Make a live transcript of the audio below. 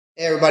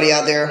Hey everybody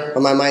out there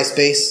on my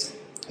MySpace,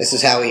 this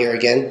is Howie here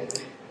again.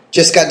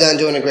 Just got done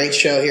doing a great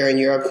show here in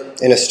Europe,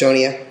 in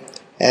Estonia,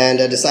 and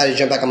decided to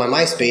jump back on my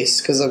MySpace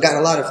because I've gotten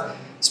a lot of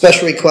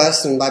special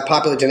requests, and by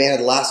popular demand of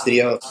the last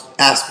video,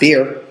 Ask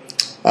Beer,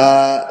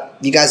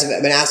 you guys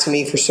have been asking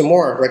me for some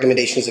more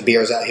recommendations of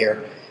beers out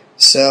here.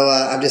 So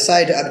I've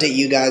decided to update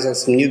you guys on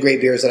some new great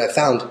beers that I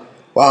found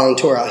while on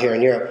tour out here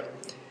in Europe.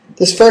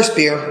 This first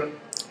beer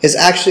is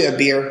actually a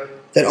beer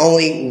that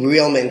only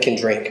real men can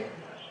drink.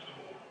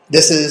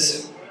 This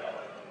is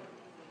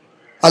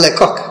à la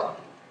coque.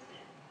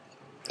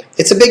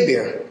 It's a big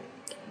beer.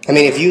 I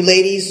mean, if you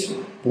ladies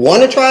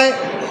want to try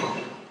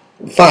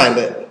it, fine,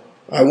 but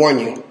I warn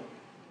you,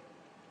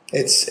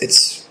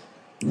 it's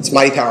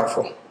mighty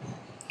powerful.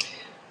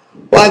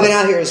 Well, I've been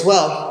out here as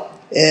well,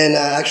 and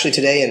actually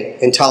today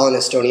in Tallinn,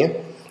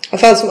 Estonia, I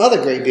found some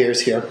other great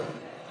beers here.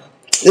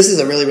 This is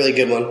a really, really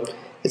good one.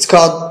 It's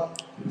called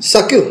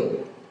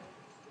Saku.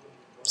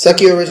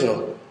 Saku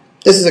Original.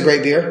 This is a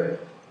great beer.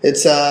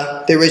 It's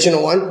the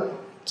original one.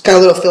 It's kind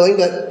of a little filling,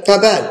 but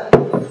not bad.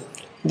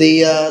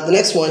 The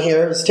next one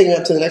here is taking it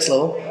up to the next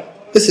level.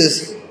 This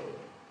is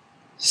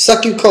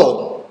Saku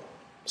Cold.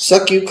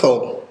 Saku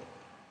Cold.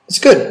 It's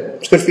good.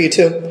 It's good for you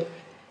too.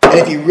 And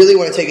if you really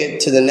want to take it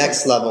to the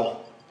next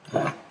level,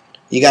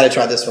 you got to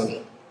try this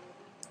one.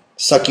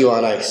 Saku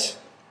on Ice.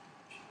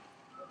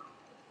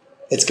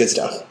 It's good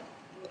stuff.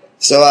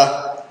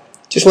 So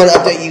just want to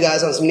update you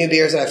guys on some new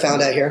beers that I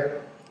found out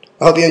here.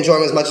 I hope you enjoy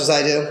them as much as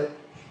I do.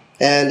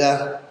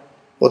 And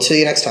we'll see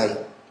you next time.